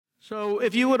So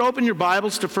if you would open your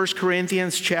Bibles to 1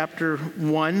 Corinthians chapter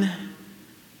 1,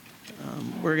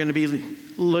 we're going to be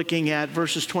looking at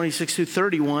verses 26 through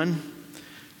 31.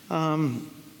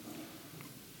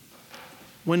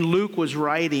 When Luke was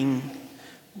writing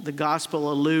the Gospel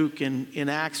of Luke in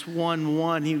Acts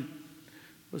 1:1, he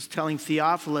was telling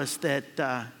Theophilus that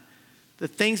the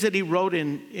things that he wrote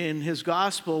in his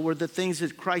Gospel were the things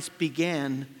that Christ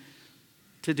began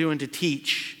to do and to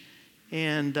teach.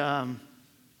 And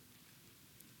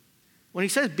when he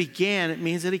says began, it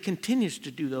means that he continues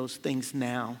to do those things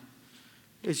now.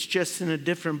 It's just in a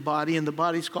different body, and the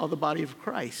body's called the body of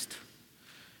Christ.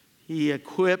 He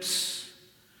equips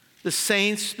the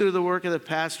saints through the work of the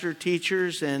pastor,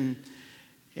 teachers, and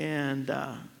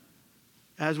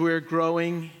as we're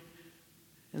growing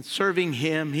and serving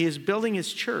him, he is building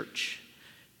his church.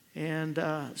 And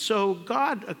so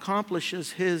God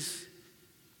accomplishes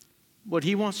what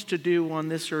he wants to do on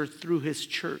this earth through his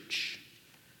church.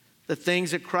 The things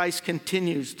that Christ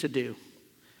continues to do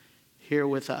here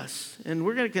with us. And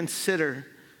we're going to consider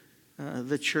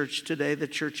the church today, the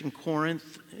church in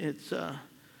Corinth.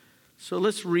 So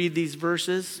let's read these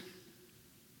verses.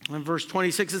 In verse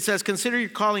 26 it says, "Consider your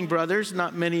calling, brothers.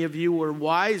 Not many of you were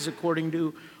wise according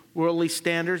to worldly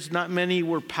standards. Not many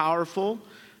were powerful.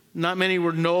 Not many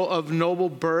were of noble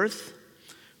birth.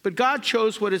 But God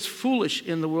chose what is foolish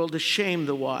in the world to shame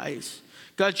the wise.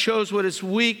 God chose what is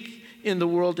weak in the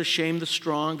world to shame the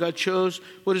strong. God chose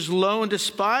what is low and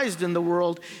despised in the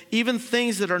world, even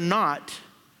things that are not,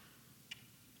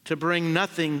 to bring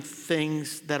nothing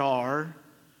things that are,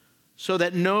 so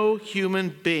that no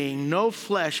human being, no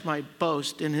flesh might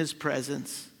boast in his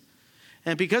presence.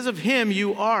 And because of him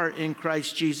you are in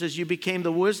Christ Jesus. You became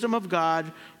the wisdom of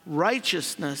God,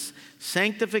 righteousness,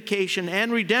 sanctification,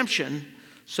 and redemption,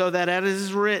 so that as it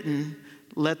is written,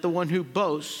 let the one who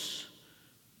boasts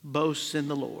in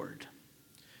the Lord."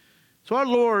 So our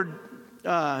Lord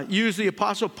used the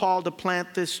Apostle Paul to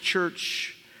plant this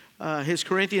church, his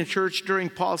Corinthian church, during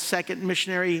Paul's second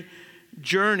missionary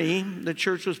journey. The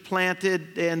church was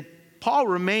planted, and Paul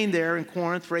remained there in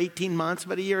Corinth for 18 months,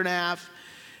 about a year and a half.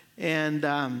 And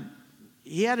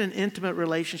he had an intimate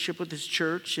relationship with his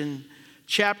church. In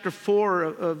chapter 4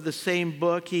 of the same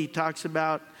book, he talks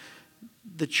about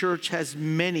the church has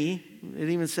many, it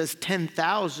even says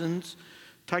 10,000s,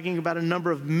 talking about a number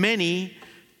of many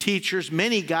teachers,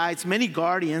 many guides, many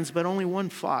guardians, but only one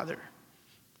father.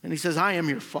 And he says, I am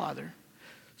your father.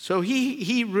 So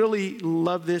he really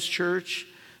loved this church.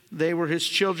 They were his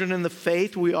children in the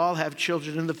faith. We all have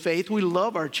children in the faith. We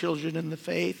love our children in the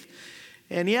faith.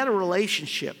 And he had a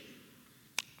relationship.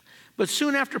 But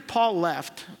soon after Paul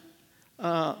left,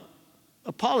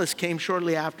 Apollos came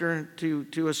shortly after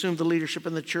to assume the leadership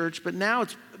in the church. But now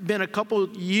it's been a couple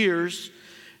years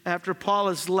after Paul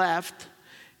has left,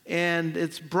 and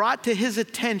it's brought to his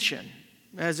attention,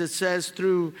 as it says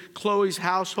through Chloe's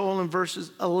household in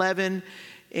verses 11,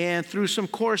 and through some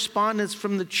correspondence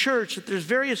from the church, that there's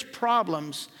various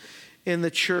problems in the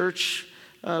church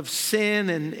of sin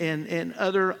and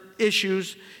other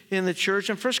issues in the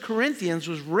church. And 1 Corinthians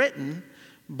was written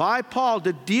by Paul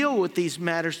to deal with these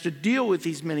matters, to deal with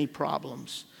these many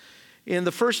problems. In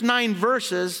the first 9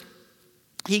 verses,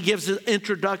 he gives an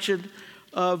introduction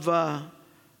of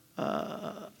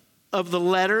the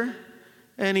letter,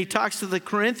 and he talks to the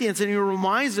Corinthians, and he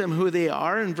reminds them who they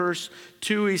are. In verse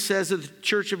 2, he says that the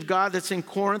church of God that's in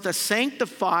Corinth are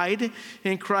sanctified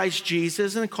in Christ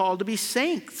Jesus and called to be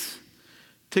saints,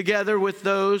 together with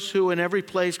those who in every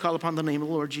place call upon the name of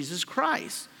the Lord Jesus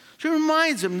Christ. So he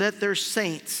reminds them that they're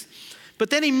saints. But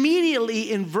then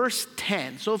immediately in verse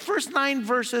 10, so the first 9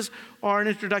 verses are an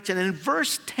introduction. And in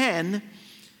verse 10,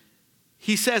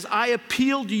 he says, I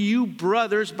appeal to you,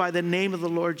 brothers, by the name of the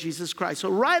Lord Jesus Christ. So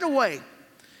right away,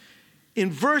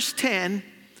 in verse 10,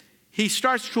 he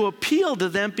starts to appeal to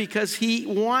them because he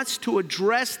wants to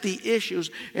address the issues.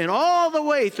 And all the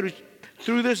way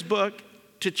through this book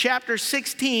to chapter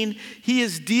 16, he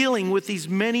is dealing with these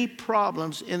many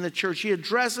problems in the church. He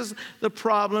addresses the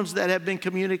problems that have been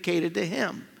communicated to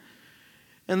him.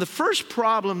 And the first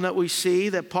problem that we see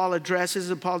that Paul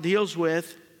addresses and Paul deals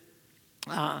with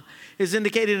is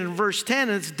indicated in verse 10,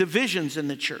 and it's divisions in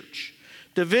the church.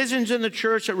 Divisions in the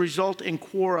church that result in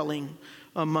quarreling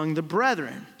among the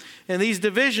brethren. And these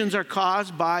divisions are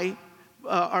caused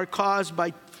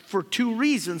for 2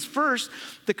 reasons. First,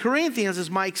 the Corinthians,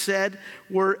 as Mike said,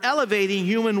 were elevating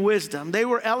human wisdom. They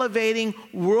were elevating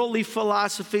worldly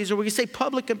philosophies, or we could say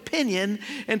public opinion,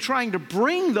 and trying to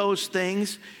bring those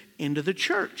things into the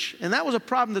church. And that was a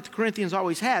problem that the Corinthians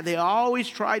always had. They always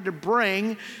tried to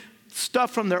bring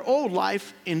stuff from their old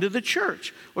life into the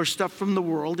church, or stuff from the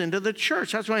world into the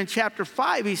church. That's why in chapter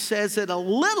 5 he says that a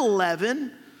little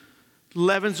leaven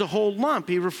leavens a whole lump.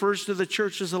 He refers to the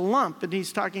church as a lump, and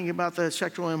he's talking about the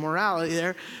sexual immorality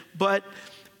there. But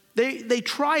they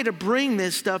try to bring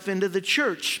this stuff into the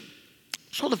church.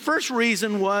 So the first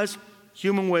reason was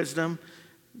human wisdom,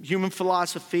 human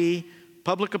philosophy,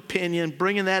 public opinion,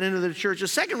 bringing that into the church. The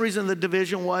second reason the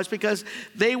division was because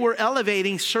they were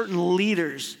elevating certain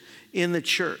leaders in the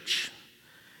church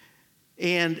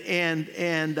and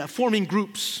forming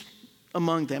groups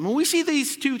among them. And we see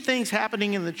these two things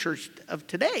happening in the church of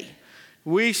today.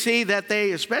 We see that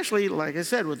they, especially, like I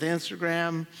said, with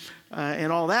Instagram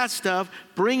and all that stuff,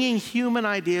 bringing human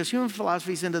ideas, human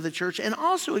philosophies into the church, and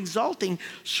also exalting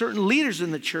certain leaders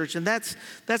in the church. And that's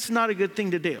not a good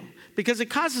thing to do, because it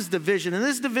causes division. And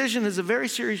this division is a very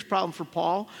serious problem for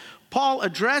Paul. Paul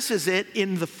addresses it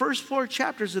in the first 4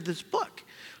 chapters of this book.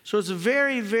 So it's a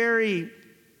very, very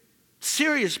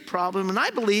serious problem, and I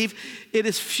believe it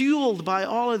is fueled by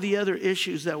all of the other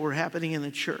issues that were happening in the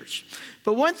church.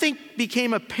 But one thing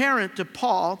became apparent to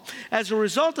Paul as a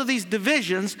result of these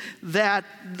divisions, that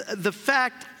the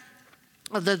fact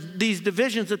of these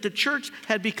divisions, that the church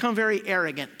had become very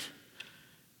arrogant.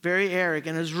 Very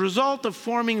arrogant. As a result of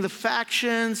forming the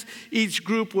factions, each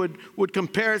group would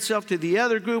compare itself to the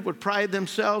other group, would pride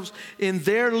themselves in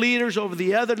their leaders over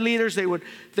the other leaders. They would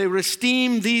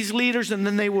esteem these leaders, and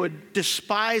then they would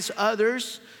despise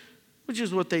others, which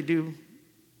is what they do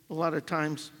a lot of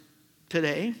times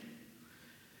today.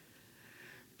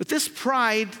 But this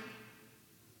pride,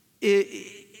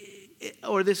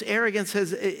 or this arrogance,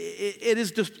 it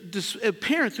is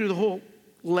apparent through the whole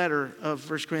letter of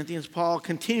 1 Corinthians. Paul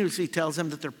continuously tells them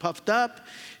that they're puffed up.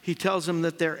 He tells them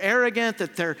that they're arrogant,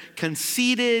 that they're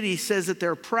conceited. He says that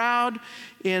they're proud.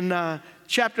 In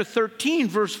chapter 13,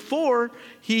 verse 4,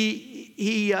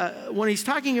 he when he's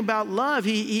talking about love,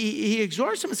 he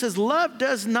exhorts them and says, love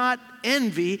does not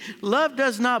envy, love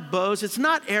does not boast, it's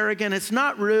not arrogant, it's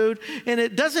not rude, and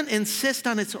it doesn't insist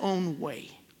on its own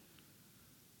way.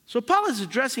 So Paul is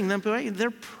addressing them, they're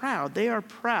proud, they are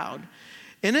proud.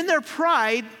 And in their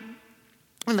pride,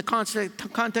 in the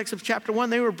context of chapter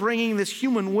 1, they were bringing this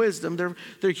human wisdom,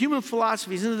 their human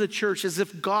philosophies into the church as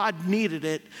if God needed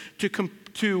it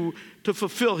to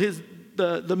fulfill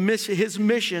his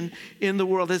mission in the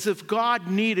world, as if God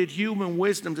needed human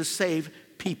wisdom to save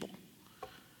people.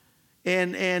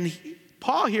 And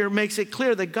Paul here makes it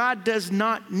clear that God does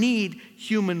not need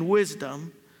human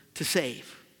wisdom to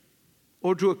save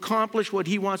or to accomplish what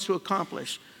he wants to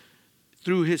accomplish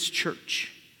through his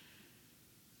church.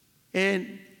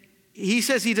 And he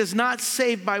says he does not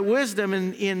save by wisdom.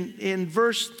 In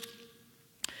verse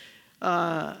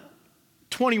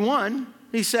 21,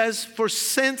 he says, for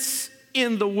since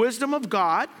in the wisdom of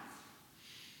God,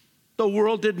 the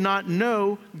world did not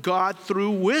know God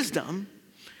through wisdom,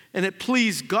 and it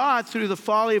pleased God through the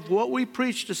folly of what we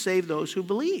preach to save those who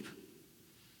believe.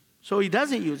 So he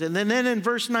doesn't use it. And then in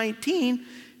verse 19,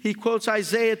 he quotes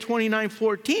Isaiah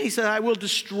 29:14. He said, I will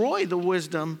destroy the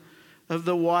wisdom of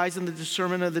the wise and the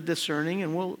discernment of the discerning,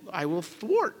 and I will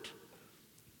thwart.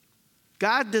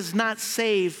 God does not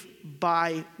save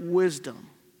by wisdom.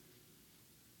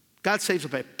 God saves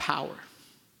by power.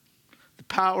 The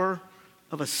power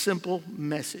of a simple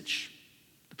message.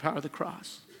 The power of the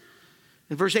cross.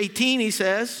 In verse 18, he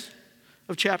says,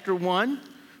 of chapter 1,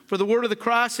 for the word of the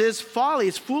cross is folly,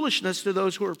 it's foolishness to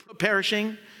those who are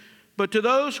perishing, but to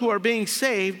those who are being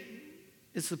saved,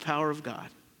 it's the power of God.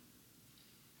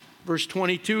 Verse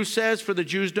 22 says, for the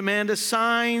Jews demand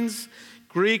signs,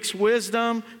 Greeks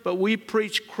wisdom, but we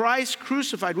preach Christ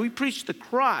crucified. We preach the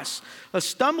cross, a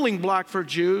stumbling block for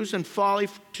Jews and folly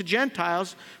to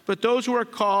Gentiles, but those who are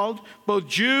called, both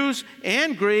Jews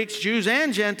and Greeks, Jews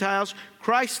and Gentiles,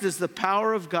 Christ is the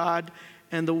power of God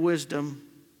and the wisdom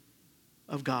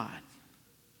of God.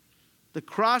 The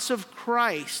cross of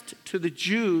Christ to the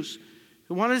Jews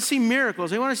who wanted to see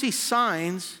miracles, they wanted to see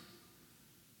signs,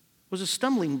 was a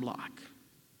stumbling block.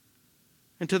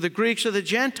 And to the Greeks or the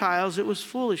Gentiles, it was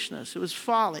foolishness. It was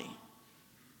folly.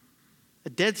 A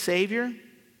dead Savior,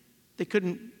 they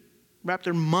couldn't wrap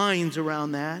their minds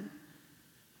around that.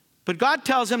 But God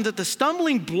tells them that the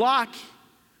stumbling block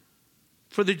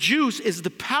for the Jews is the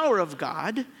power of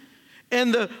God,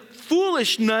 and the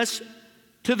foolishness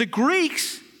to the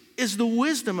Greeks is the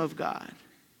wisdom of God.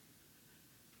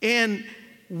 And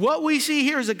what we see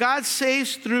here is that God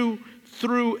saves through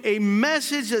a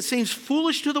message that seems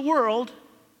foolish to the world,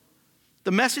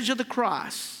 the message of the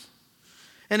cross.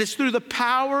 And it's through the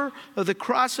power of the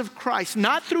cross of Christ,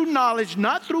 not through knowledge,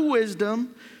 not through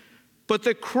wisdom, but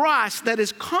the cross that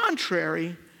is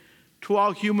contrary to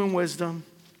all human wisdom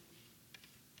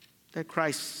that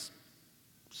Christ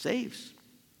saves.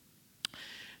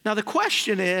 Now the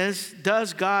question is,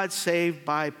 does God save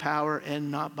by power and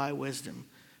not by wisdom?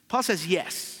 Paul says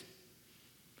yes.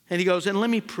 And he goes, and let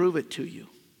me prove it to you.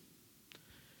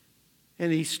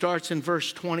 And he starts in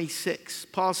verse 26.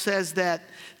 Paul says that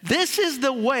this is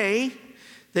the way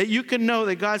that you can know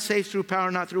that God saves through power,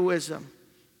 not through wisdom.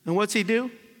 And what's he do?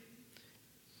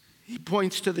 He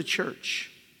points to the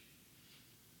church.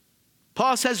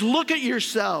 Paul says, look at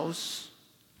yourselves.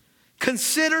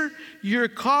 Consider your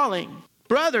calling.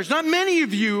 Brothers, not many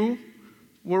of you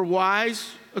were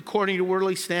wise according to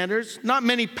worldly standards. Not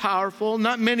many powerful.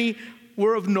 Not many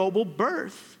were of noble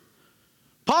birth.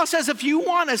 Paul says if you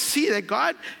want to see that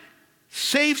God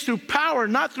saves through power,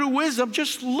 not through wisdom,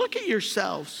 just look at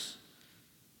yourselves.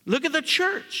 Look at the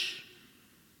church.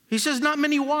 He says not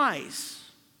many wise.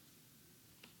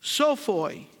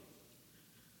 Sophoi.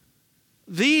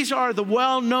 These are the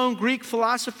well-known Greek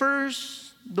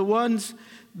philosophers, the ones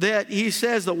that he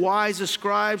says the wise, the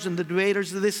scribes, and the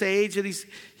debaters of this age that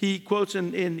he quotes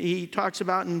and he talks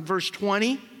about in verse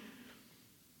 20.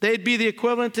 They'd be the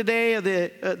equivalent today of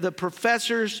the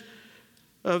professors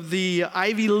of the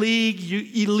Ivy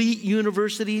League elite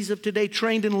universities of today,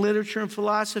 trained in literature and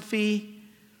philosophy.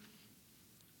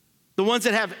 The ones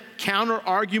that have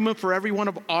counter-argument for every one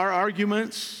of our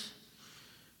arguments.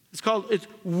 It's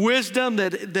wisdom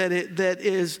that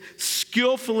is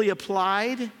skillfully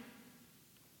applied.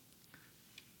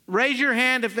 Raise your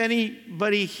hand if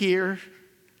anybody here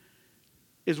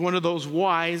is one of those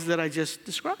wise that I just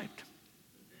described.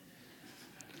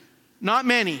 Not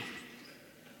many.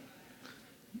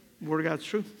 Word of God's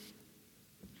true.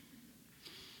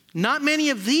 Not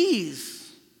many of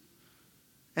these,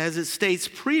 as it states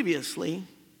previously,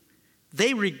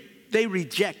 they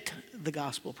reject the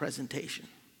gospel presentation.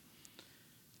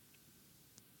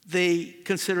 They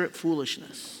consider it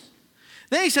foolishness.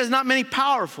 Then he says, not many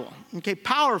powerful. Okay,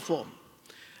 powerful.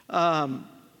 Other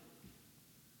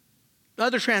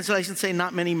translations say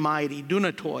not many mighty.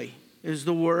 Dunatoi is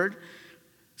the word.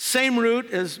 Same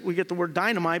root as we get the word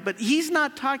dynamite, but he's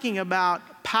not talking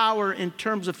about power in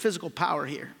terms of physical power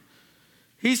here.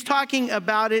 He's talking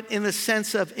about it in the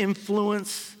sense of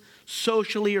influence,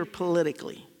 socially or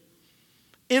politically.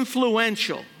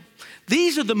 Influential.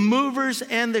 These are the movers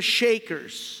and the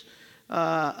shakers.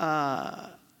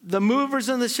 The movers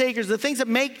and the shakers, the things that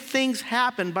make things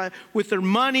happen with their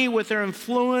money, with their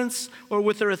influence, or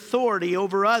with their authority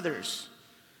over others.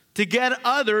 To get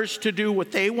others to do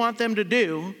what they want them to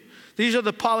do. These are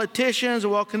the politicians, the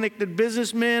well-connected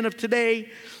businessmen of today.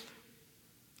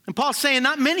 And Paul's saying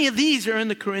not many of these are in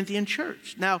the Corinthian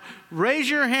church. Now, raise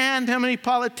your hand, how many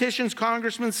politicians,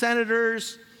 congressmen,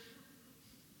 senators?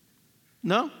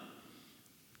 No?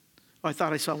 Oh, I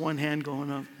thought I saw one hand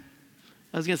going up.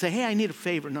 I was going to say, hey, I need a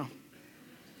favor. No.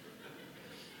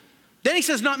 Then he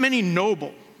says, not many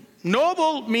noble.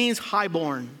 Noble means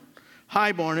highborn.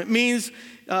 Highborn. It means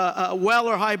well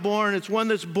or highborn. It's one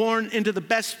that's born into the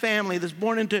best family, that's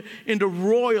born into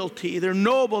royalty. They're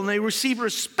noble and they receive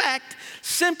respect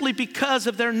simply because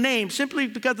of their name, simply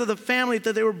because of the family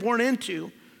that they were born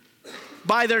into,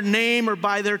 by their name or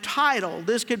by their title.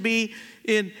 This could be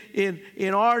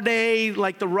in our day,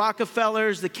 like the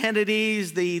Rockefellers, the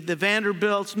Kennedys, the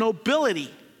Vanderbilts,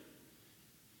 nobility,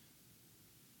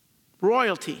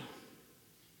 royalty.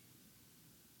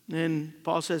 And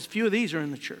Paul says, few of these are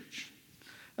in the church.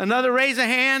 Another raise a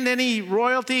hand, any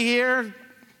royalty here?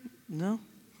 No.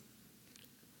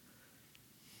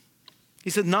 He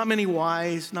said, not many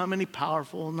wise, not many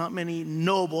powerful, not many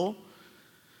noble.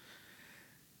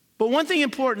 But one thing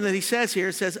important that he says here,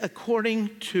 it says,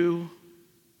 according to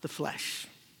the flesh.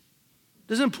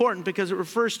 This is important because it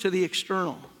refers to the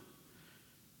external,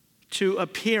 to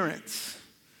appearance.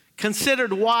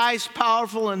 Considered wise,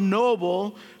 powerful, and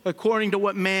noble according to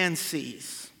what man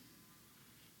sees.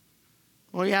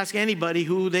 Well, you ask anybody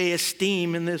who they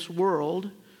esteem in this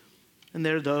world, and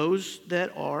they're those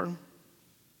that are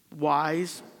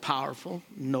wise, powerful,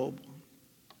 noble.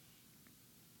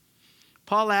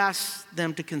 Paul asks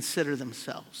them to consider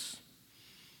themselves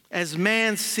as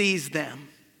man sees them,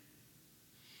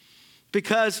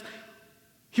 because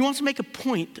he wants to make a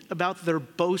point about their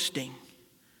boasting,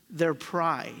 their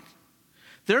pride.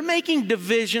 They're making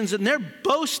divisions and they're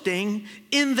boasting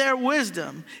in their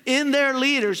wisdom, in their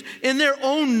leaders, in their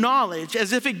own knowledge,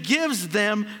 as if it gives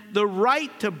them the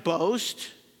right to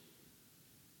boast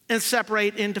and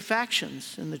separate into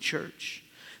factions in the church.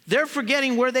 They're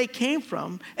forgetting where they came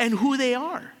from and who they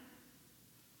are.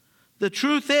 The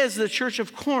truth is, the church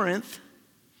of Corinth,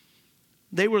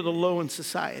 they were the low in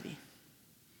society.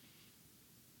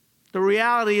 The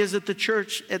reality is that the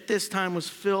church at this time was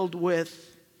filled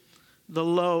with the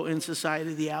low in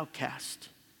society, the outcast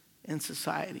in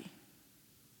society.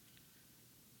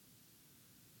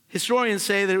 Historians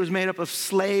say that it was made up of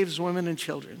slaves, women, and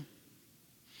children.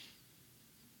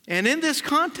 And in this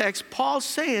context, Paul's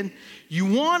saying, you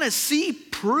want to see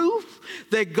proof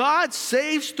that God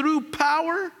saves through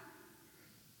power?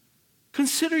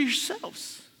 Consider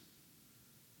yourselves.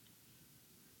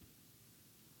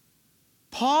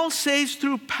 Paul saves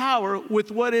through power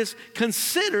with what is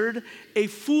considered a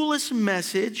foolish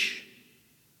message.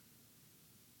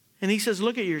 And he says,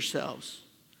 look at yourselves.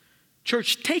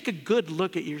 Church, take a good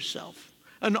look at yourself,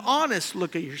 an honest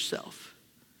look at yourself.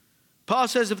 Paul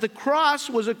says, if the cross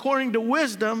was according to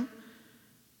wisdom,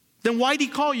 then why did he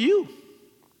call you?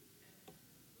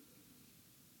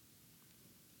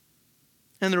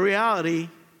 And the reality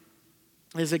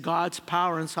is that God's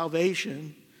power and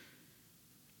salvation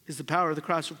is the power of the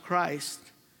cross of Christ.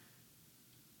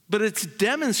 But it's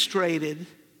demonstrated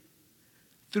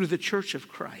through the church of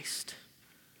Christ.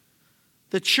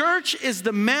 The church is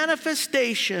the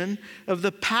manifestation of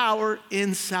the power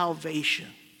in salvation.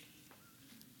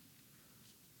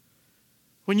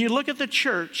 When you look at the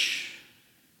church,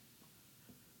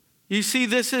 you see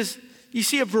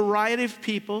a variety of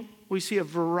people. We see a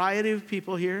variety of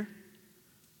people here.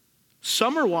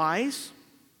 Some are wise,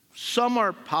 some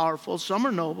are powerful, some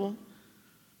are noble.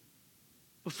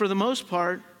 But for the most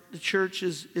part, the church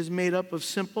is made up of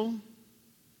simple,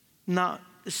 not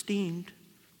esteemed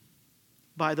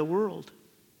by the world.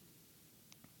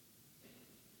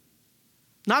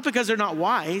 Not because they're not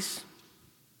wise,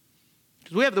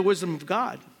 because we have the wisdom of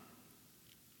God.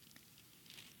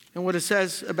 And what it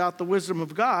says about the wisdom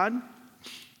of God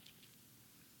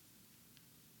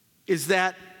is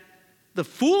that the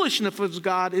foolishness of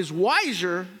God is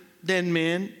wiser than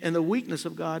men, and the weakness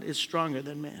of God is stronger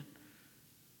than man.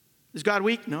 Is God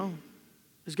weak? No.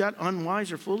 Is God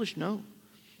unwise or foolish? No.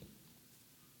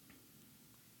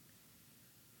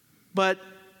 But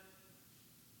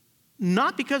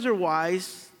not because they're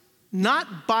wise,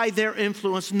 not by their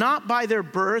influence, not by their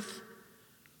birth,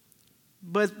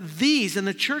 but these, and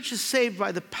the church is saved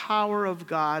by the power of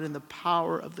God and the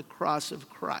power of the cross of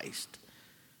Christ.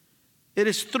 It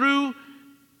is through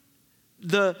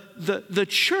the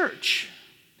church,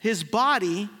 his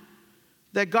body,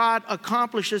 that God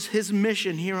accomplishes his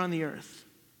mission here on the earth.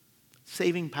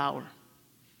 Saving power.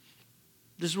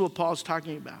 This is what Paul's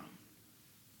talking about.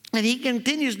 And he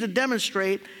continues to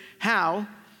demonstrate how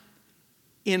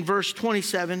in verse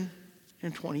 27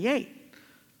 and 28.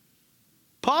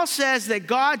 Paul says that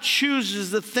God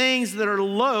chooses the things that are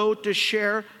low to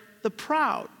share the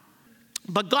proud.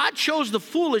 But God chose the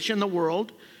foolish in the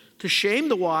world to shame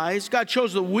the wise. God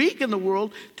chose the weak in the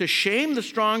world to shame the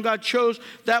strong. God chose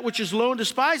that which is low and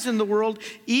despised in the world,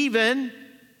 even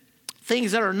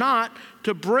things that are not,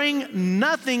 to bring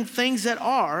nothing things that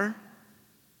are,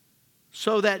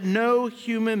 so that no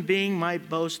human being might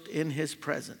boast in his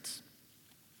presence.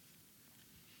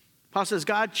 Paul says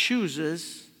God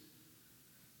chooses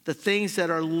the things that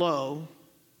are low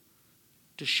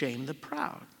to shame the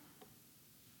proud.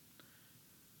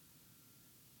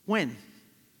 When?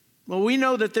 Well, we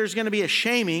know that there's going to be a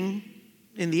shaming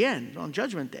in the end, on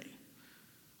Judgment Day.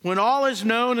 When all is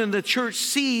known and the church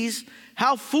sees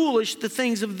how foolish the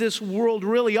things of this world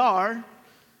really are,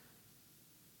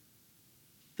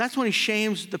 that's when he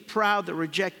shames the proud that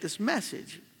reject this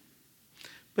message.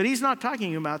 But he's not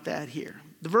talking about that here.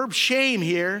 The verb shame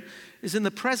here is in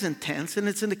the present tense, and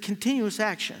it's in a continuous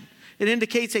action. It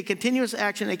indicates a continuous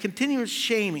action, a continuous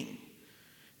shaming.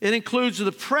 It includes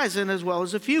the present as well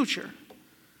as the future.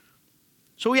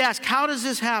 So we ask, how does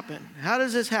this happen? How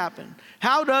does this happen?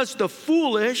 How does the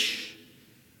foolish,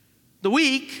 the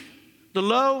weak, the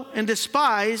low, and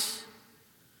despise,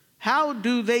 how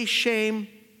do they shame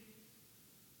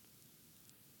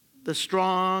the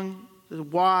strong, the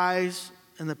wise,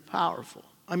 and the powerful,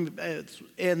 and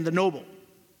the noble?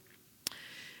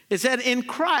 It said in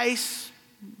Christ,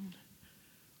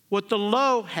 what the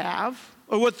low have,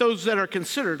 or what those that are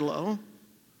considered low,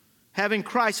 having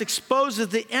Christ exposes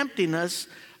the emptiness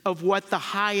of what the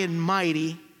high and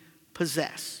mighty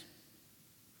possess.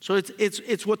 So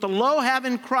it's what the low have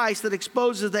in Christ that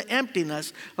exposes the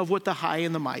emptiness of what the high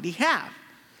and the mighty have.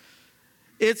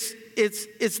 It's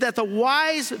that the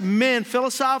wise men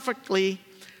philosophically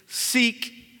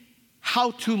seek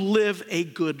how to live a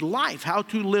good life, how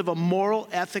to live a moral,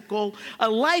 ethical, a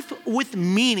life with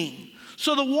meaning.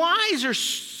 So the wise are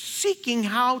seeking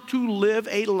how to live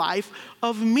a life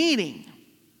of meaning.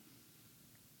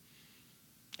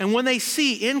 And when they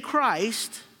see in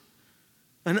Christ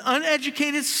an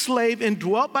uneducated slave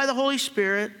indwelt by the Holy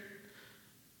Spirit,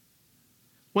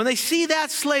 when they see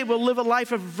that slave will live a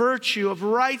life of virtue, of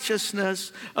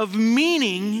righteousness, of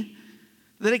meaning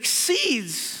that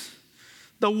exceeds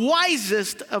the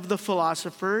wisest of the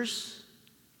philosophers.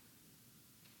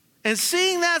 And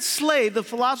seeing that slave, the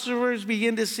philosophers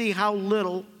begin to see how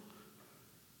little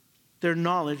their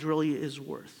knowledge really is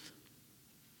worth.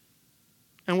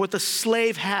 And what the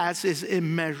slave has is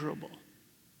immeasurable.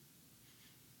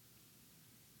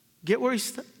 Get where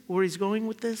he's going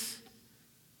with this?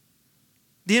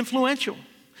 The influential.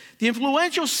 The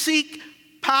influential seek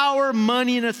power,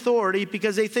 money, and authority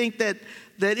because they think that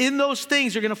in those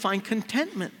things they're going to find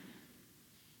contentment.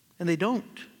 And they don't.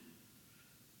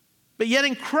 But yet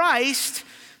in Christ,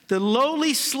 the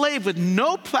lowly slave with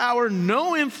no power,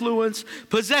 no influence,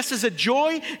 possesses a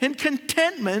joy and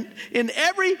contentment in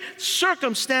every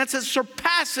circumstance that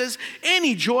surpasses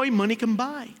any joy money can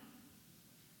buy.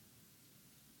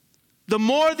 The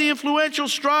more the influential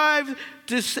strive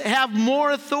to have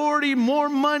more authority, more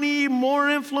money, more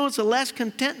influence, the less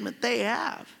contentment they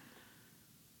have.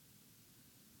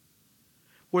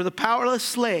 Where the powerless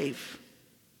slave,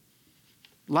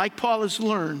 like Paul, has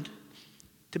learned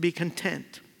to be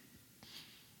content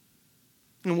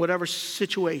in whatever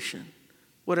situation,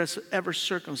 whatever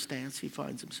circumstance he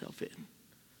finds himself in.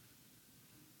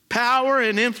 Power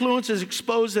and influence is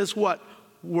exposed as what?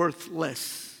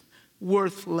 Worthless.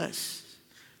 Worthless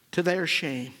to their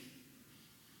shame.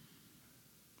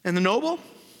 And the noble,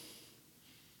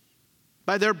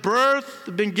 by their birth,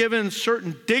 have been given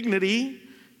certain dignity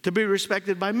to be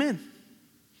respected by men.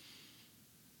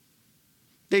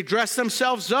 They dress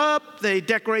themselves up, they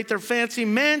decorate their fancy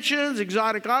mansions,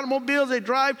 exotic automobiles they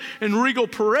drive, and regal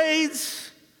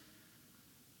parades.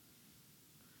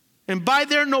 And by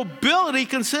their nobility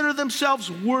consider themselves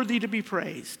worthy to be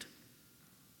praised.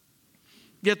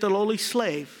 Yet the lowly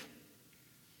slave,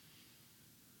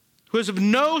 who is of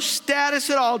no status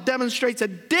at all, demonstrates a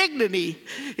dignity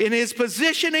in his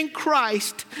position in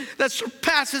Christ that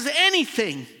surpasses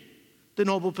anything the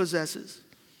noble possesses.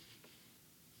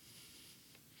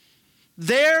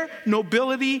 Their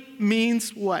nobility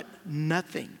means what?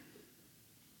 Nothing.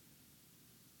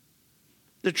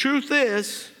 The truth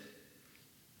is,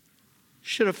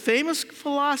 should a famous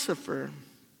philosopher,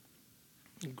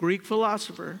 a Greek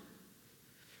philosopher,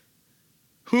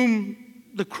 whom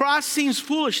the cross seems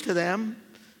foolish to them,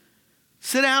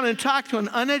 sit down and talk to an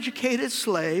uneducated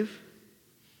slave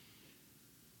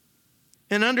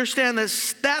and understand that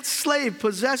that slave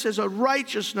possesses a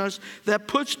righteousness that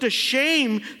puts to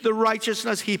shame the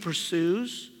righteousness he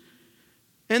pursues,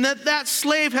 and that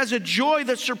slave has a joy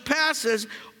that surpasses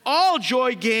all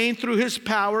joy gained through his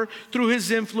power, through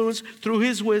his influence, through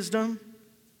his wisdom.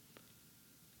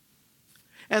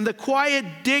 And the quiet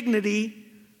dignity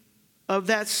of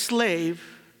that slave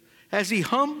as he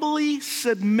humbly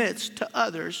submits to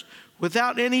others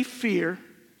without any fear.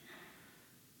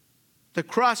 The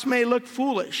cross may look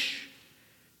foolish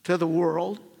to the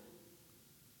world,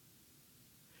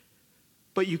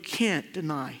 but you can't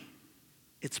deny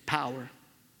its power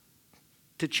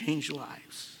to change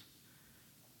lives.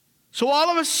 So all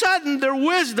of a sudden, their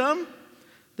wisdom,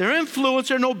 their influence,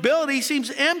 their nobility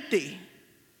seems empty.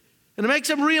 And it makes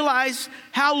them realize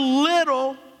how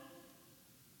little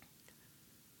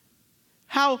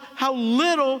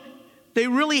they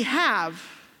really have,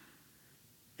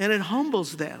 and it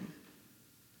humbles them.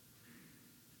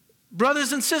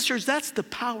 Brothers and sisters, that's the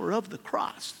power of the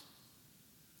cross.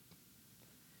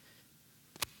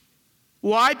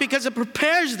 Why? Because it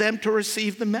prepares them to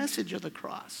receive the message of the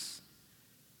cross.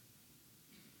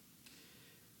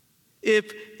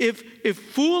 If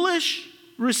foolish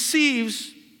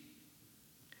receives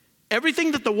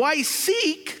everything that the wise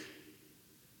seek,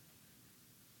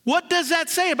 what does that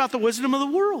say about the wisdom of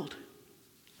the world?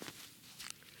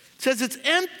 It says it's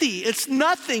empty, it's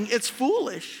nothing, it's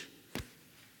foolish.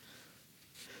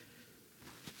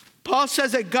 Paul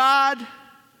says that God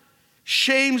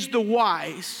shames the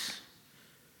wise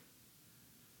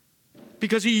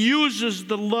because he uses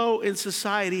the low in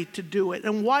society to do it.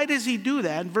 And why does he do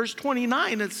that? In verse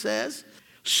 29 it says,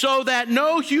 so that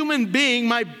no human being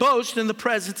might boast in the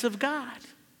presence of God.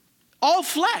 All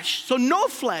flesh, so no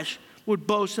flesh would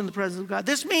boast in the presence of God.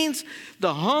 This means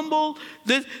the humble,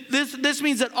 this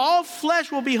means that all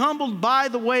flesh will be humbled by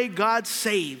the way God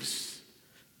saves.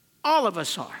 All of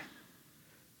us are.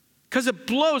 Because it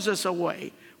blows us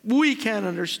away. We can't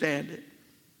understand it.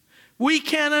 We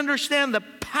can't understand the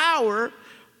power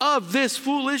of this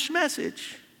foolish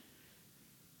message.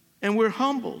 And we're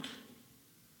humbled.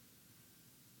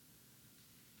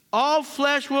 All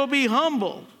flesh will be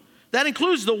humbled That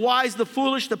includes the wise, the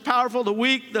foolish, the powerful, the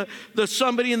weak, the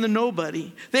somebody, and the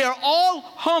nobody. They are all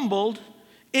humbled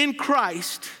in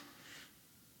Christ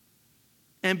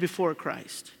and before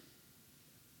Christ.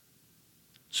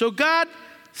 So God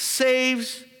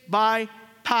saves by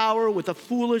power with a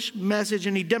foolish message,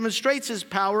 and he demonstrates his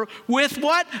power with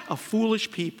what? A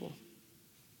foolish people.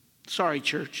 Sorry,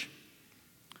 church,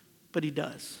 but he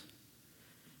does.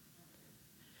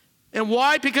 And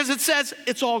why? Because it says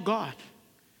it's all God.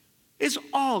 It's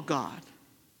all God.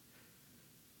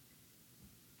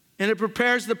 And it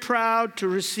prepares the proud to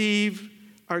receive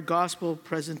our gospel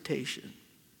presentation.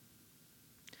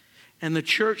 And the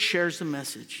church shares the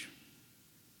message.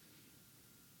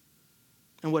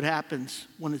 And what happens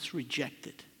when it's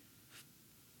rejected?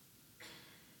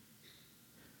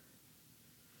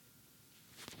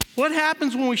 What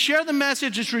happens when we share the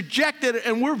message, it's rejected,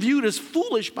 and we're viewed as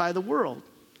foolish by the world?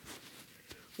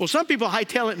 Well, some people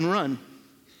hightail it and run.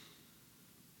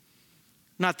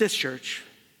 Not this church.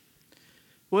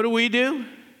 What do?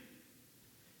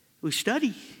 We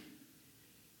study.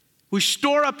 We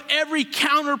store up every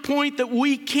counterpoint that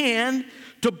we can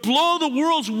to blow the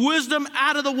world's wisdom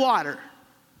out of the water.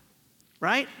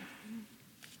 Right?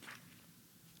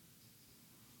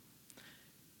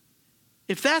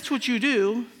 If that's what you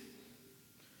do,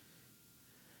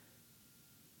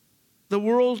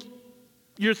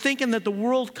 you're thinking that the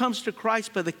world comes to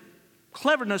Christ by the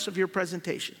cleverness of your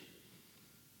presentation.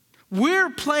 We're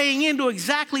playing into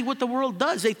exactly what the world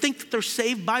does. They think that they're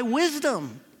saved by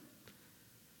wisdom.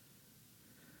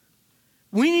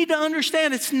 We need to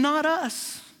understand it's not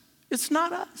us. It's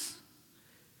not us.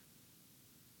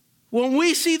 When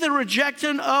we see the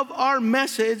rejection of our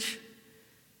message,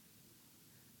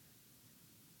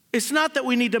 it's not that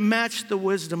we need to match the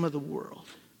wisdom of the world,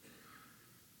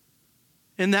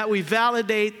 and that we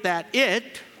validate that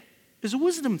it is a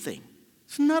wisdom thing.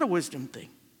 It's not a wisdom thing.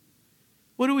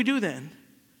 What do we do then?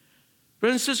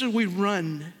 Brothers and sisters, we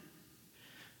run.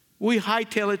 We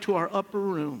hightail it to our upper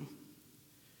room,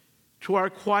 to our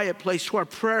quiet place, to our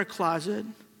prayer closet,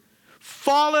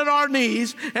 fall on our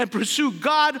knees and pursue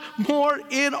God more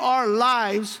in our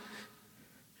lives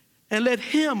and let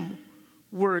him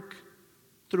work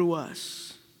through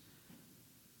us.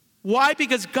 Why?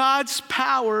 Because God's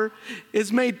power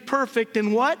is made perfect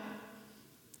in what?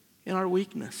 In our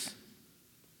weakness.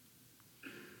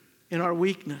 In our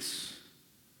weakness.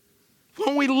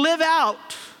 When we live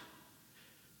out,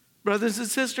 brothers and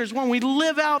sisters, when we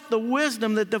live out the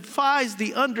wisdom that defies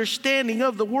the understanding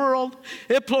of the world,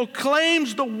 it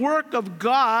proclaims the work of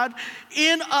God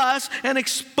in us and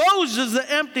exposes the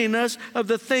emptiness of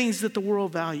the things that the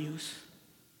world values.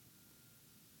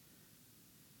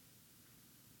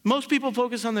 Most people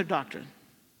focus on their doctrine.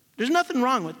 There's nothing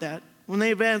wrong with that when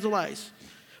they evangelize.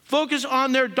 Focus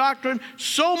on their doctrine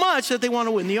so much that they want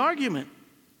to win the argument.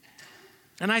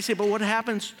 And I say, but what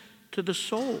happens to the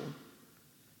soul?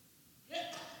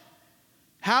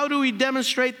 How do we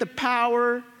demonstrate the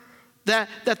power that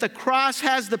the cross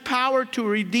has the power to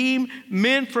redeem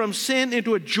men from sin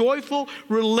into a joyful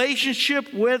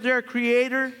relationship with their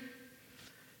Creator?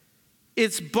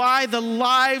 It's by the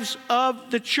lives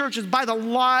of the church. It's by the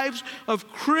lives of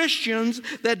Christians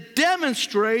that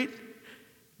demonstrate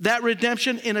that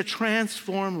redemption in a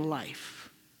transformed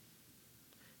life.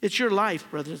 It's your life,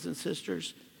 brothers and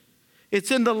sisters.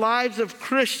 It's in the lives of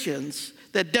Christians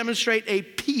that demonstrate a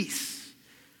peace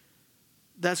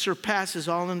that surpasses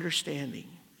all understanding.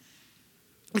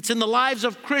 It's in the lives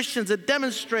of Christians that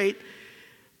demonstrate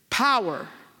power,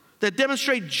 that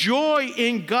demonstrate joy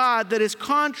in God that is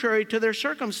contrary to their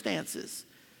circumstances.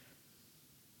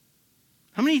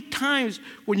 How many times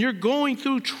when you're going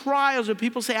through trials and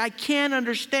people say, I can't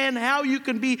understand how you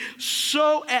can be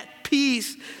so at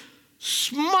peace,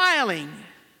 smiling.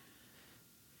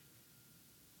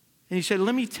 And he said,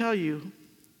 let me tell you,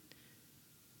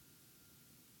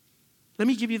 let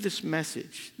me give you this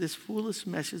message, this foolish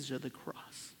message of the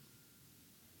cross.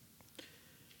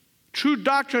 True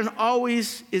doctrine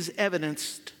always is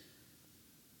evidenced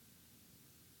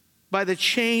by the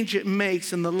change it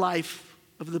makes in the life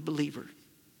of the believer.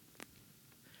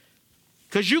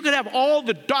 Because you could have all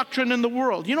the doctrine in the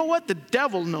world. You know what? The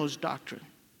devil knows doctrine.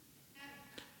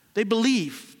 They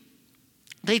believe.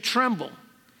 They tremble.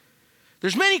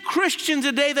 There's many Christians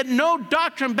today that know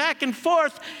doctrine back and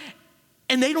forth,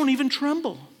 and they don't even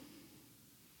tremble.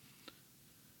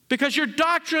 Because your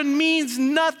doctrine means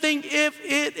nothing if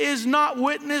it is not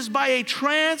witnessed by a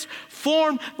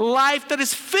transformed life that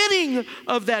is fitting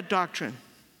of that doctrine.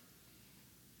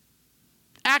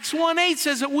 Acts 1:8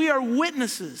 says that we are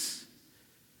witnesses.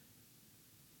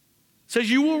 says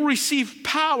you will receive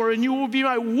power and you will be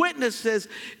my witnesses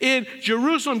in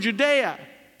Jerusalem, Judea,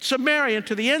 Samaria, and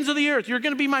to the ends of the earth. You're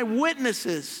going to be my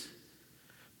witnesses.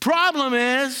 Problem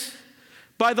is,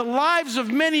 by the lives of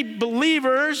many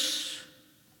believers,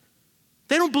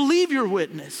 they don't believe your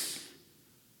witness.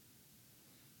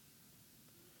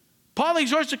 Paul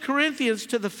exhorts the Corinthians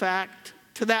to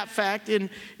that fact in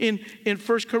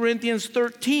 1 Corinthians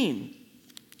 13.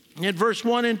 In verse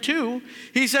 1 and 2,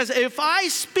 he says, if I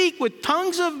speak with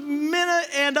tongues of men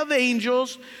and of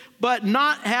angels, but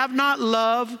have not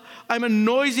love, I'm a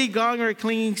noisy gong or a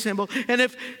clanging cymbal. And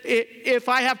if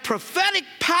I have prophetic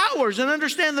powers and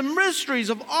understand the mysteries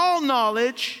of all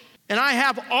knowledge, and I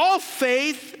have all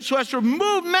faith so as to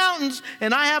remove mountains,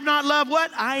 and I have not love,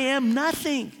 what? I am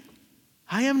nothing.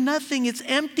 I am nothing. It's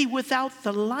empty without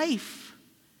the life.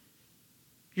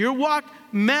 Your walk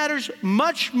matters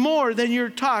much more than your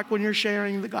talk when you're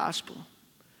sharing the gospel.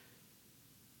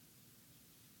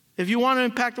 If you want to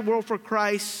impact the world for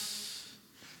Christ,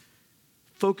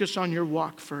 focus on your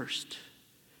walk first.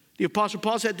 The Apostle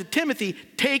Paul said to Timothy,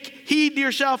 take heed to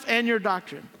yourself and your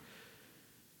doctrine.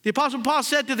 The Apostle Paul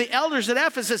said to the elders at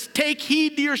Ephesus, take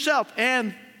heed to yourself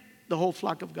and the whole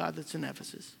flock of God that's in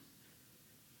Ephesus.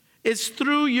 It's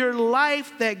through your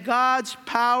life that God's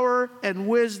power and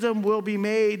wisdom will be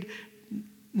made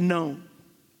known.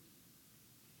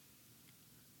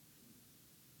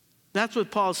 That's what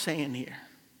Paul's saying here.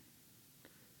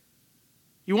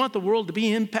 You want the world to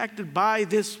be impacted by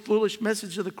this foolish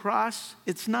message of the cross?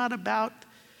 It's not about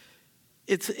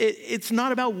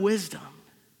wisdom.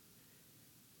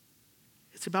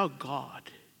 It's about God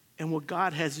and what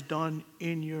God has done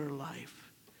in your life.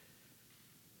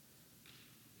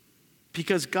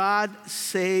 Because God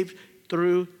saved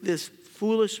through this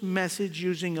foolish message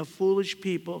using a foolish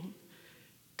people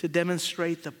to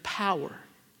demonstrate the power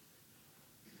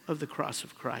of the cross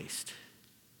of Christ.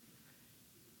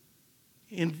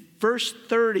 In verse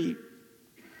 30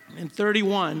 and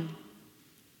 31,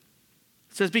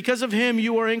 it says, because of him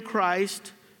you are in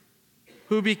Christ,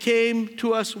 who became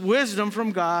to us wisdom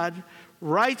from God,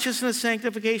 righteousness,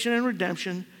 sanctification, and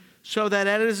redemption, so that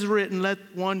as it is written, let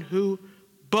one who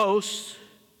boast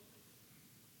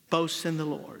in the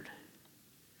Lord.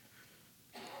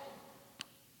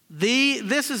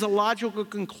 This is a logical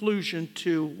conclusion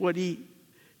to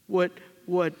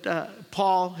what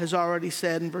Paul has already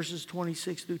said in verses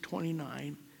 26 through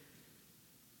 29,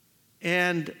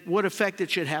 and what effect it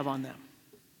should have on them.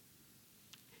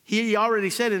 He already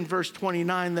said in verse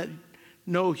 29 that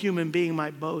no human being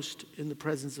might boast in the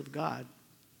presence of God.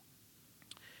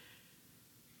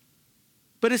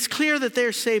 But it's clear that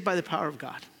they're saved by the power of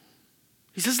God.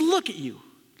 He says, look at you.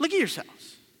 Look at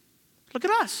yourselves. Look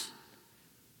at us.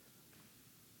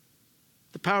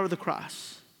 The power of the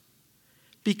cross.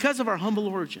 Because of our humble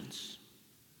origins.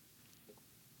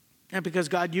 And because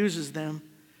God uses them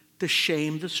to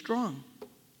shame the strong.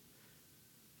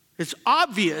 It's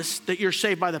obvious that you're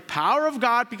saved by the power of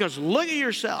God because look at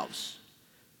yourselves.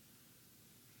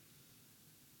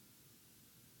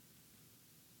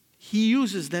 He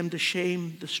uses them to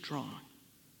shame the strong.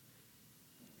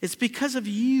 It's because of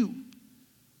you.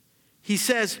 He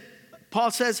says, Paul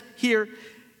says here,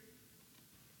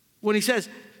 when he says,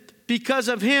 because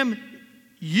of him,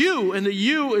 you, and the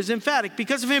you is emphatic,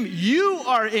 because of him, you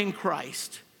are in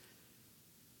Christ.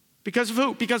 Because of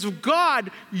who? Because of God,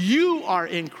 you are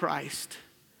in Christ.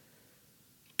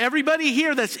 Everybody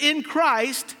here that's in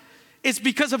Christ, it's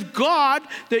because of God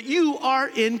that you are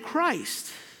in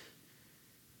Christ.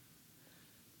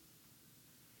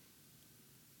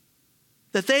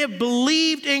 That they have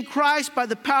believed in Christ by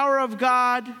the power of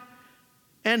God,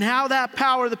 and how that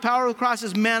power, the power of the cross,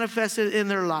 is manifested in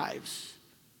their lives.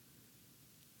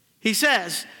 He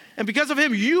says, and because of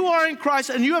him, you are in Christ,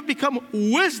 and you have become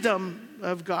wisdom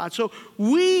of God. So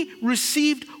we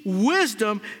received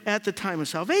wisdom at the time of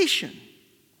salvation.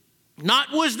 Not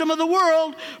wisdom of the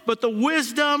world, but the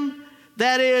wisdom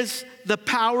that is the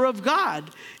power of God.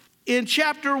 In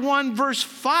chapter 1, verse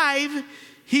 5,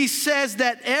 he says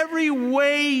that every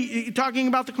way, talking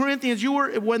about the Corinthians,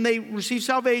 when they received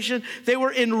salvation, they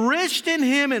were enriched in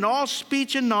him in all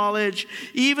speech and knowledge,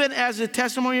 even as the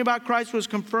testimony about Christ was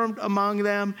confirmed among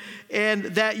them, and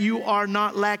that you are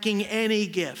not lacking any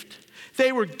gift.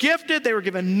 They were gifted, they were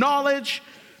given knowledge,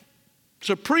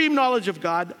 supreme knowledge of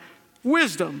God,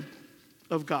 wisdom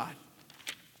of God.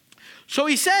 So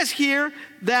he says here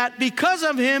that because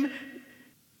of him,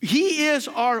 he is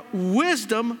our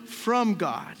wisdom from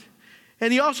God.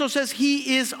 And he also says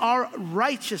he is our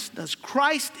righteousness.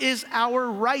 Christ is our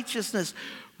righteousness.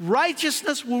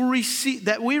 Righteousness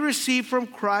that we receive from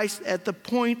Christ at the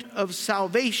point of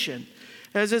salvation.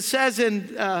 As it says in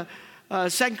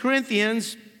 2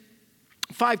 Corinthians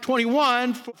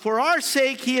 5:21, for our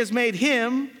sake he has made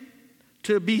him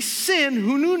to be sin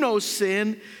who knew no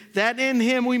sin, that in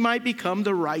him we might become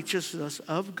the righteousness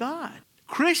of God.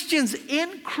 Christians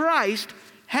in Christ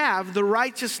have the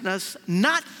righteousness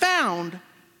not found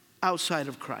outside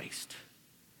of Christ.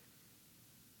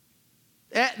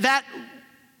 That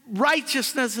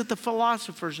righteousness that the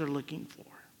philosophers are looking for.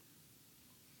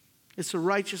 It's the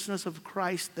righteousness of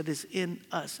Christ that is in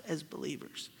us as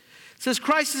believers. It says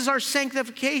Christ is our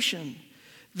sanctification.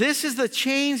 This is the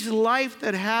changed life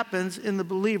that happens in the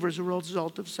believer as a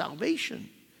result of salvation.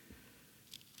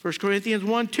 1 Corinthians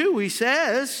 1:2, he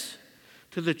says,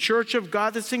 to the church of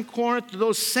God that's in Corinth, to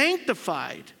those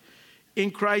sanctified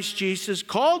in Christ Jesus,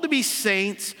 called to be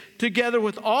saints, together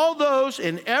with all those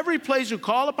in every place who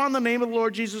call upon the name of the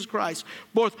Lord Jesus Christ,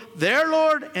 both their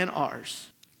Lord and ours.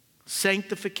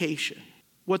 Sanctification,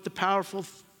 what the powerful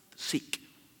seek,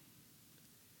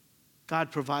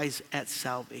 God provides at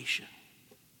salvation.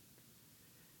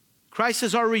 Christ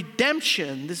is our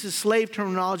redemption. This is slave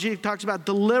terminology. It talks about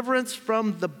deliverance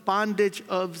from the bondage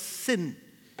of sin.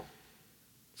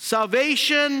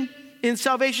 Salvation, in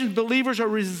salvation, believers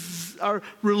are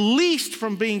released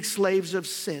from being slaves of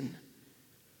sin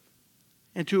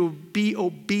and to be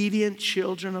obedient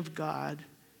children of God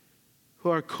who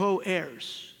are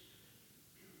co-heirs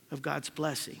of God's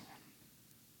blessing.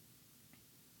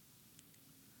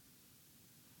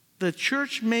 The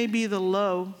church may be the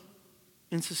low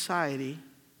in society,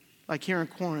 like here in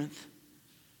Corinth,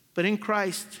 but in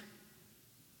Christ,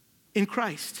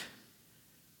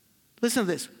 listen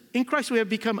to this. In Christ we have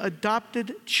become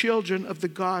adopted children of the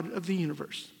God of the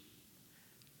universe.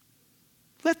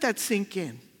 Let that sink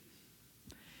in.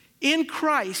 In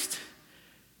Christ,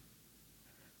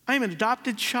 I am an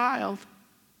adopted child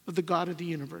of the God of the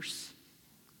universe.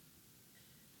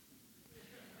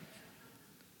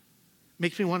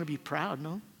 Makes me want to be proud,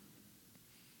 no?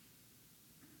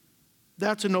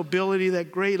 That's a nobility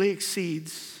that greatly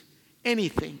exceeds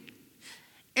anything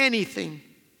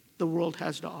the world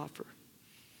has to offer.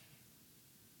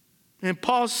 And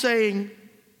Paul's saying,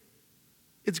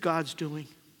 it's God's doing.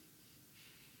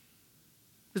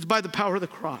 It's by the power of the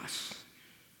cross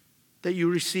that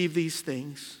you receive these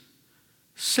things.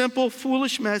 Simple,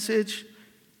 foolish message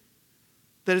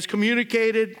that is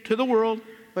communicated to the world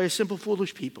by a simple,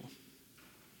 foolish people.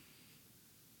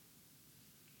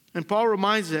 And Paul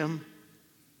reminds them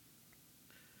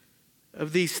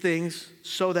of these things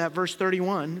so that, verse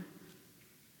 31,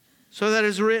 so that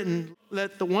is written,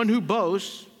 let the one who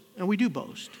boasts, and we do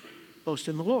boast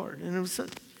in the Lord. And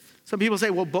some people say,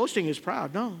 well, boasting is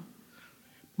proud. No.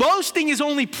 Boasting is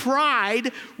only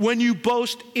pride when you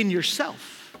boast in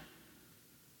yourself.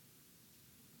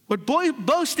 What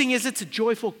boasting is, it's a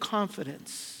joyful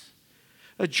confidence.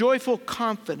 A joyful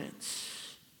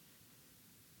confidence.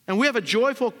 And we have a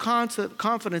joyful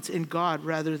confidence in God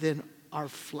rather than our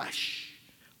flesh.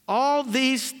 All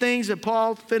these things that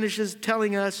Paul finishes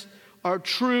telling us are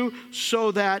true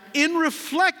so that in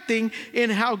reflecting in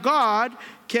how God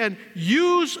can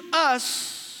use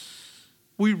us,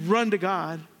 we run to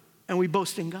God and we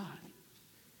boast in God.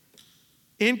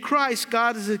 In Christ,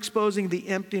 God is exposing the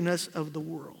emptiness of the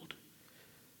world.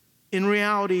 In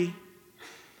reality,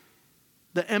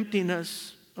 the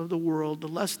emptiness of the world, the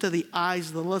lust of the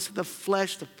eyes, the lust of the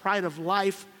flesh, the pride of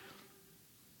life,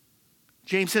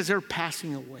 James says they're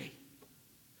passing away.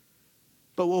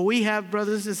 But what we have,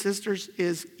 brothers and sisters,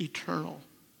 is eternal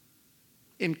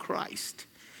in Christ.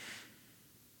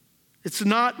 It's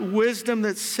not wisdom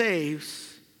that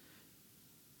saves,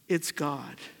 it's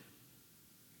God.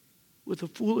 With a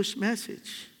foolish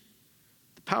message,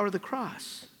 the power of the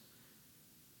cross.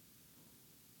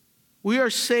 We are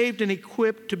saved and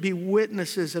equipped to be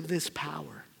witnesses of this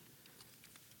power.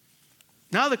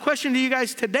 Now the question to you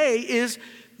guys today is,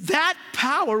 that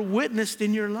power witnessed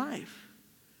in your life?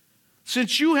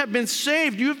 Since you have been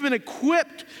saved, you've been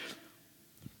equipped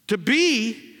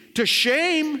to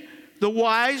shame the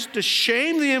wise, to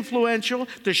shame the influential,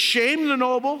 to shame the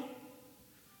noble.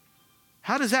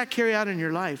 How does that carry out in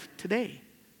your life today?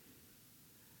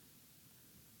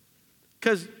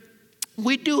 Because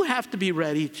we do have to be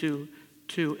ready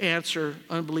to answer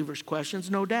unbelievers'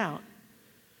 questions, no doubt.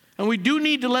 And we do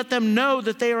need to let them know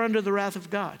that they are under the wrath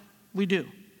of God. We do.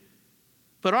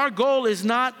 But our goal is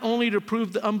not only to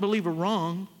prove the unbeliever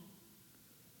wrong,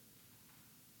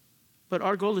 but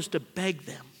our goal is to beg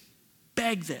them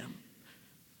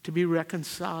to be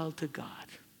reconciled to God.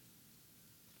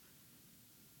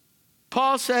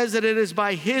 Paul says that it is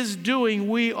by his doing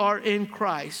we are in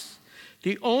Christ,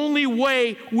 The only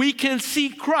way we can see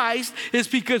Christ is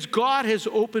because God has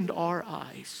opened our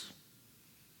eyes.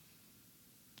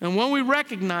 And when we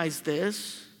recognize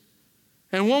this,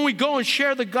 and when we go and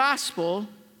share the gospel,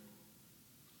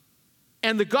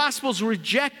 and the gospel's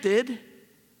rejected,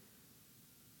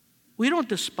 we don't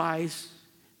despise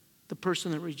the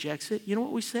person that rejects it. You know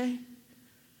what we say?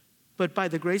 But by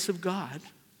the grace of God,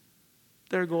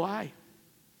 there go I.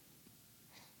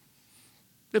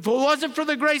 If it wasn't for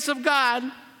the grace of God,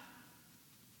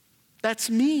 that's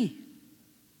me.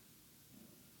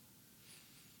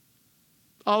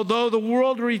 Although the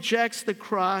world rejects the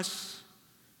cross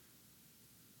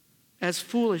as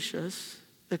foolishness,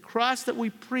 the cross that we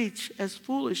preach as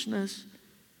foolishness,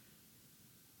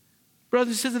 brothers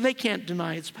and sisters, they can't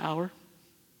deny its power.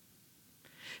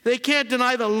 They can't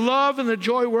deny the love and the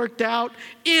joy worked out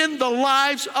in the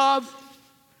lives of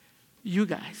you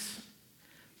guys,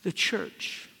 the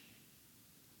church.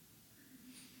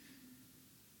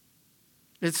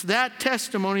 It's that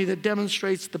testimony that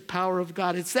demonstrates the power of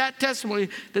God. It's that testimony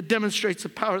that demonstrates the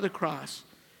power of the cross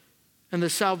and the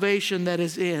salvation that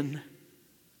is in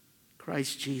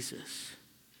Christ Jesus.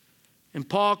 And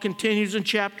Paul continues in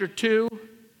chapter 2.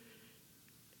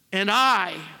 And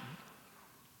I,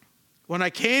 when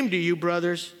I came to you,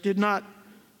 brothers, did not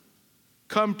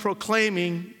come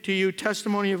proclaiming to you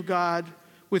testimony of God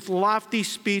with lofty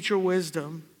speech or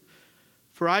wisdom,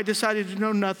 for I decided to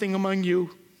know nothing among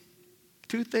you.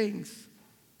 Two things: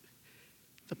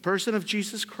 the person of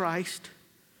Jesus Christ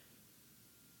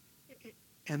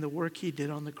and the work he did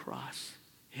on the cross,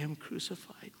 him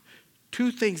crucified.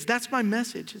 Two things. That's my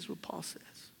message, is what Paul says.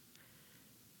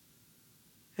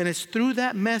 And it's through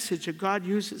that message that God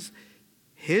uses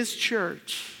his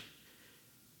church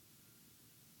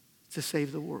to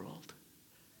save the world.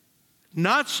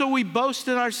 Not so we boast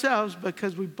in ourselves,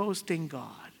 because we boast in God.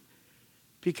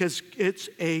 Because it's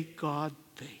a God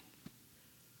thing.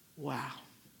 Wow.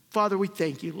 Father, we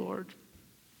thank you, Lord.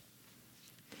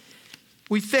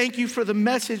 We thank you for the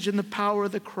message and the power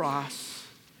of the cross.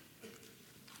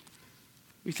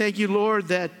 We thank you, Lord,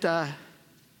 that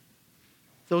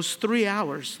those 3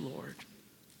 hours, Lord,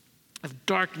 of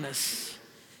darkness,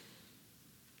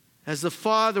 as the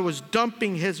Father was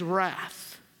dumping his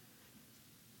wrath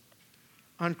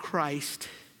on Christ,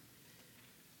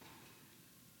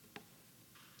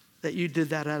 that you did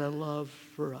that out of love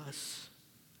for us.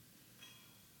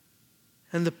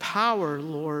 And the power,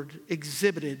 Lord,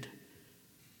 exhibited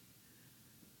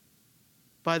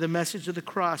by the message of the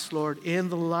cross, Lord, in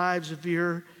the lives of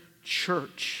your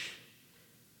church,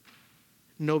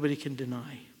 nobody can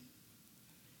deny.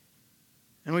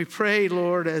 And we pray,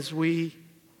 Lord, as we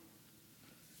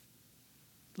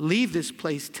leave this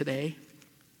place today,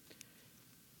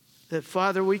 that,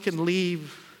 Father, we can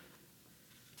leave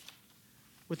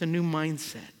with a new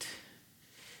mindset.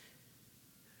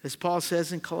 As Paul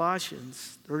says in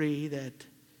Colossians 3, that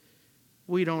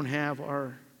we don't have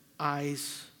our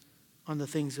eyes on the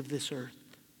things of this earth,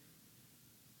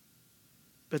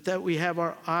 but that we have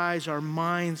our eyes, our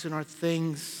minds, and our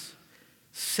things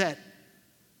set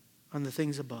on the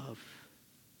things above.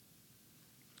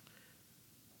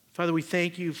 Father, we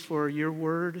thank you for your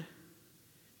word.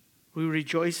 We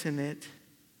rejoice in it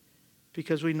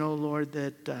because we know, Lord,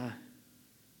 that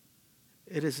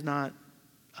it is not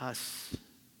us,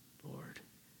 Lord,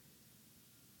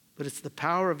 but it's the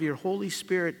power of your Holy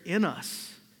Spirit in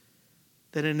us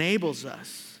that enables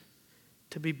us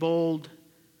to be bold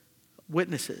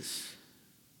witnesses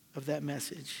of that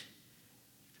message.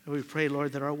 And we pray,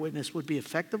 Lord, that our witness would be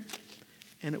effective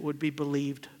and it would be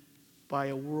believed by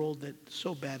a world that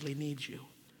so badly needs you.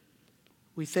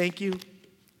 We thank you and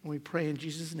we pray in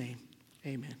Jesus' name.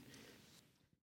 Amen.